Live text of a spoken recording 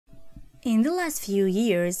In the last few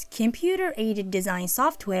years, computer-aided design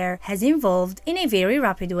software has evolved in a very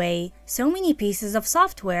rapid way. So many pieces of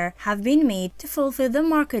software have been made to fulfill the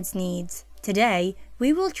market's needs. Today,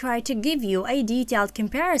 we will try to give you a detailed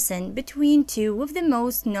comparison between two of the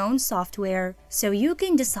most known software, so you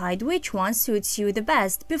can decide which one suits you the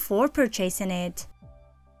best before purchasing it.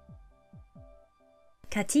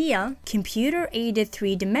 CATIA, Computer-Aided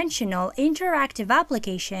Three-Dimensional Interactive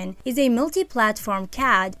Application, is a multi-platform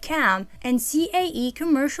CAD, CAM, and CAE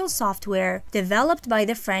commercial software developed by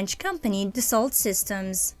the French company Dassault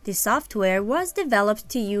Systemes. The software was developed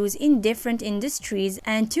to use in different industries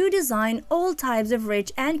and to design all types of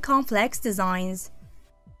rich and complex designs.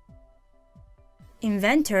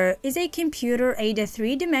 Inventor is a computer-aided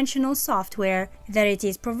three-dimensional software that it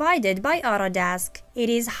is provided by Autodesk. It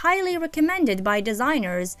is highly recommended by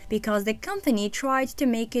designers because the company tried to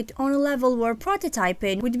make it on a level where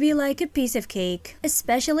prototyping would be like a piece of cake,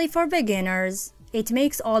 especially for beginners. It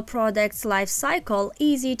makes all products' life cycle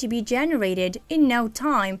easy to be generated in no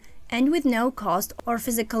time and with no cost or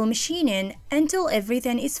physical machining until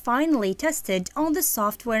everything is finally tested on the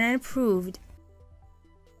software and approved.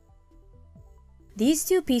 These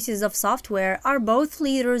two pieces of software are both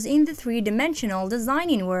leaders in the three-dimensional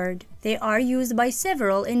designing world. They are used by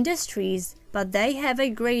several industries, but they have a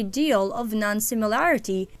great deal of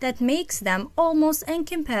non-similarity that makes them almost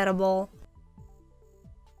incompatible.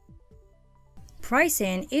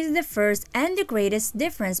 Pricing is the first and the greatest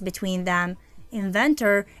difference between them.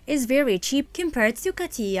 Inventor is very cheap compared to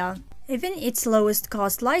CATIA. Even its lowest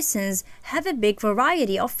cost license have a big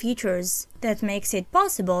variety of features that makes it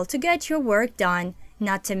possible to get your work done,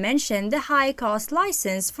 not to mention the high cost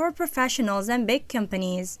license for professionals and big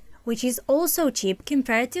companies, which is also cheap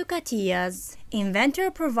compared to CATIA's.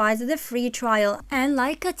 Inventor provides the free trial and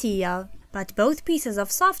like CATIA, but both pieces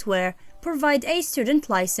of software provide a student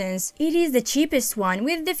license. It is the cheapest one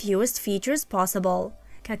with the fewest features possible.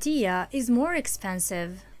 CATIA is more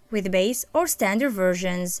expensive, with base or standard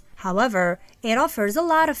versions. However, it offers a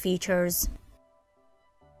lot of features.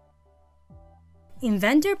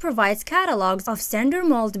 Inventor provides catalogs of standard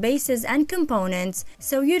mold bases and components,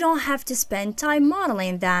 so you don't have to spend time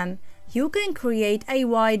modeling them. You can create a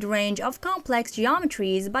wide range of complex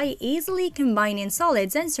geometries by easily combining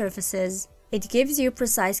solids and surfaces. It gives you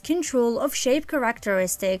precise control of shape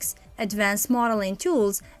characteristics, advanced modeling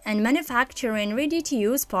tools, and manufacturing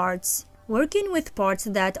ready-to-use parts. Working with parts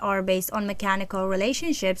that are based on mechanical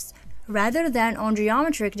relationships rather than on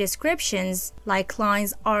geometric descriptions like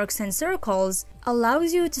lines, arcs, and circles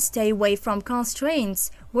allows you to stay away from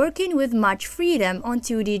constraints, working with much freedom on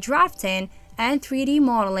 2D drafting and 3D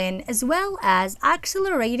modeling, as well as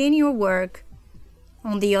accelerating your work.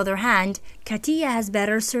 On the other hand, CATIA has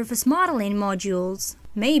better surface modeling modules,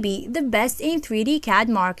 maybe the best in 3D CAD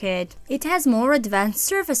market. It has more advanced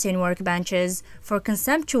surfacing workbenches for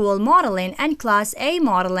conceptual modeling and Class A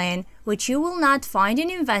modeling, which you will not find in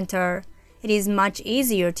Inventor. It is much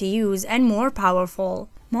easier to use and more powerful.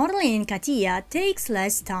 Modeling in CATIA takes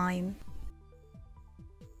less time.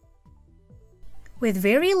 With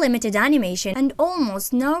very limited animation and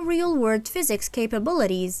almost no real-world physics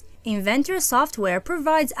capabilities, Inventor software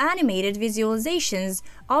provides animated visualizations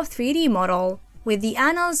of 3D model. With the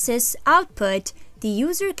analysis output, the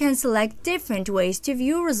user can select different ways to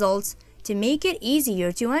view results to make it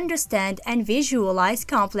easier to understand and visualize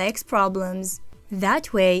complex problems.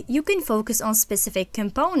 That way, you can focus on specific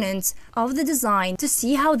components of the design to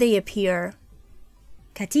see how they appear.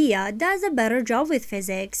 CATIA does a better job with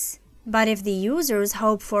physics, but if the users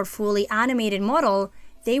hope for fully animated model,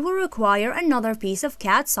 they will require another piece of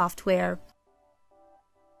CAD software.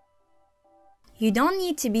 You don't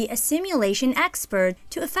need to be a simulation expert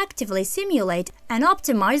to effectively simulate and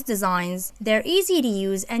optimize designs. Their easy to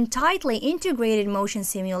use and tightly integrated motion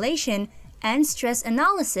simulation and stress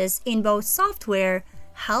analysis in both software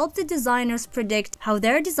help the designers predict how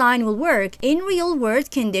their design will work in real-world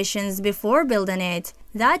conditions before building it.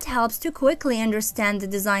 That helps to quickly understand the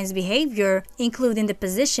design's behavior, including the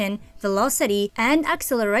position, velocity, and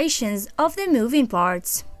accelerations of the moving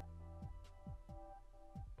parts.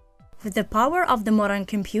 With the power of the modern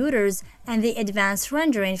computers and the advanced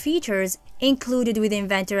rendering features included with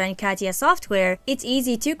Inventor and CATIA software, it's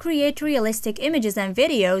easy to create realistic images and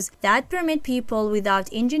videos that permit people without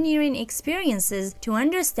engineering experiences to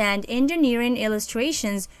understand engineering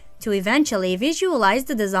illustrations to eventually visualize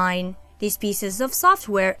the design. These pieces of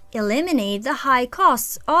software eliminate the high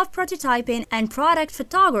costs of prototyping and product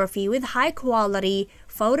photography with high-quality,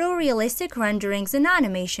 photorealistic renderings and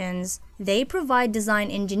animations. They provide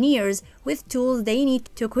design engineers with tools they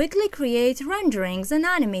need to quickly create renderings and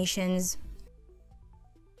animations.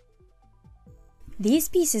 These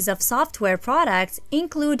pieces of software products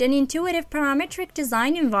include an intuitive parametric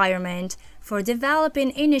design environment for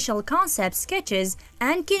developing initial concept sketches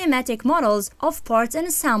and kinematic models of parts and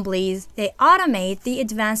assemblies. They automate the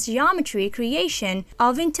advanced geometry creation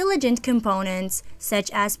of intelligent components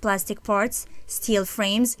such as plastic parts, steel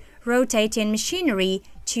frames, rotating machinery,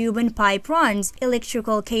 tube and pipe runs,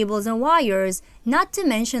 electrical cables and wires, not to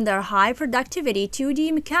mention their high productivity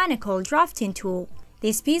 2D mechanical drafting tool.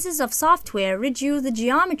 These pieces of software reduce the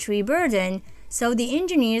geometry burden so the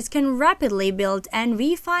engineers can rapidly build and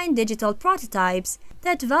refine digital prototypes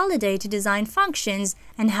that validate design functions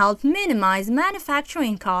and help minimize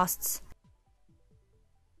manufacturing costs.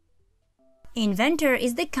 Inventor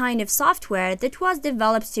is the kind of software that was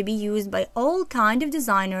developed to be used by all kinds of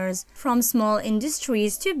designers, from small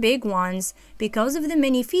industries to big ones, because of the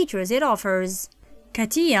many features it offers.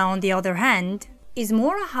 CATIA, on the other hand, is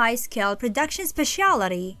more a high-scale production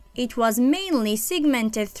specialty. It was mainly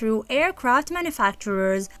segmented through aircraft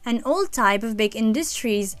manufacturers and all type of big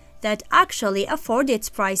industries that actually afford its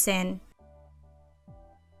pricing.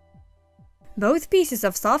 Both pieces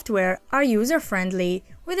of software are user-friendly,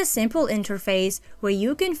 with a simple interface where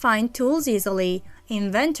you can find tools easily.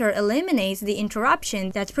 Inventor eliminates the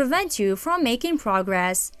interruption that prevents you from making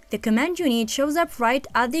progress. The command you need shows up right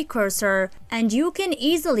at the cursor, and you can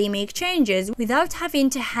easily make changes without having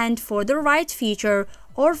to hunt for the right feature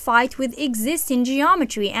or fight with existing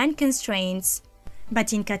geometry and constraints.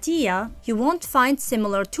 But in CATIA, you won't find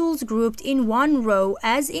similar tools grouped in one row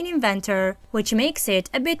as in Inventor, which makes it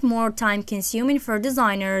a bit more time-consuming for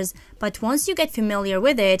designers, but once you get familiar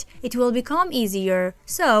with it, it will become easier.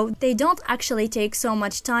 So, they don't actually take so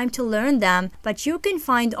much time to learn them, but you can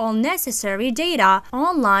find all necessary data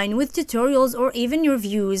online with tutorials or even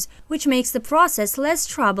reviews, which makes the process less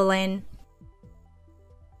troubling.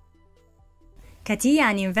 CATIA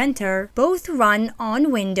and Inventor both run on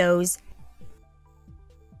Windows.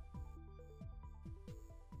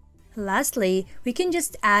 Lastly, we can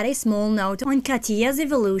just add a small note on CATIA's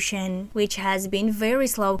evolution, which has been very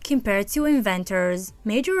slow compared to Inventor's.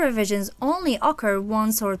 Major revisions only occur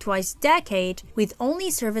once or twice a decade, with only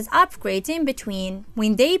service upgrades in between.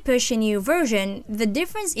 When they push a new version, the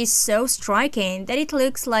difference is so striking that it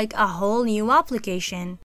looks like a whole new application.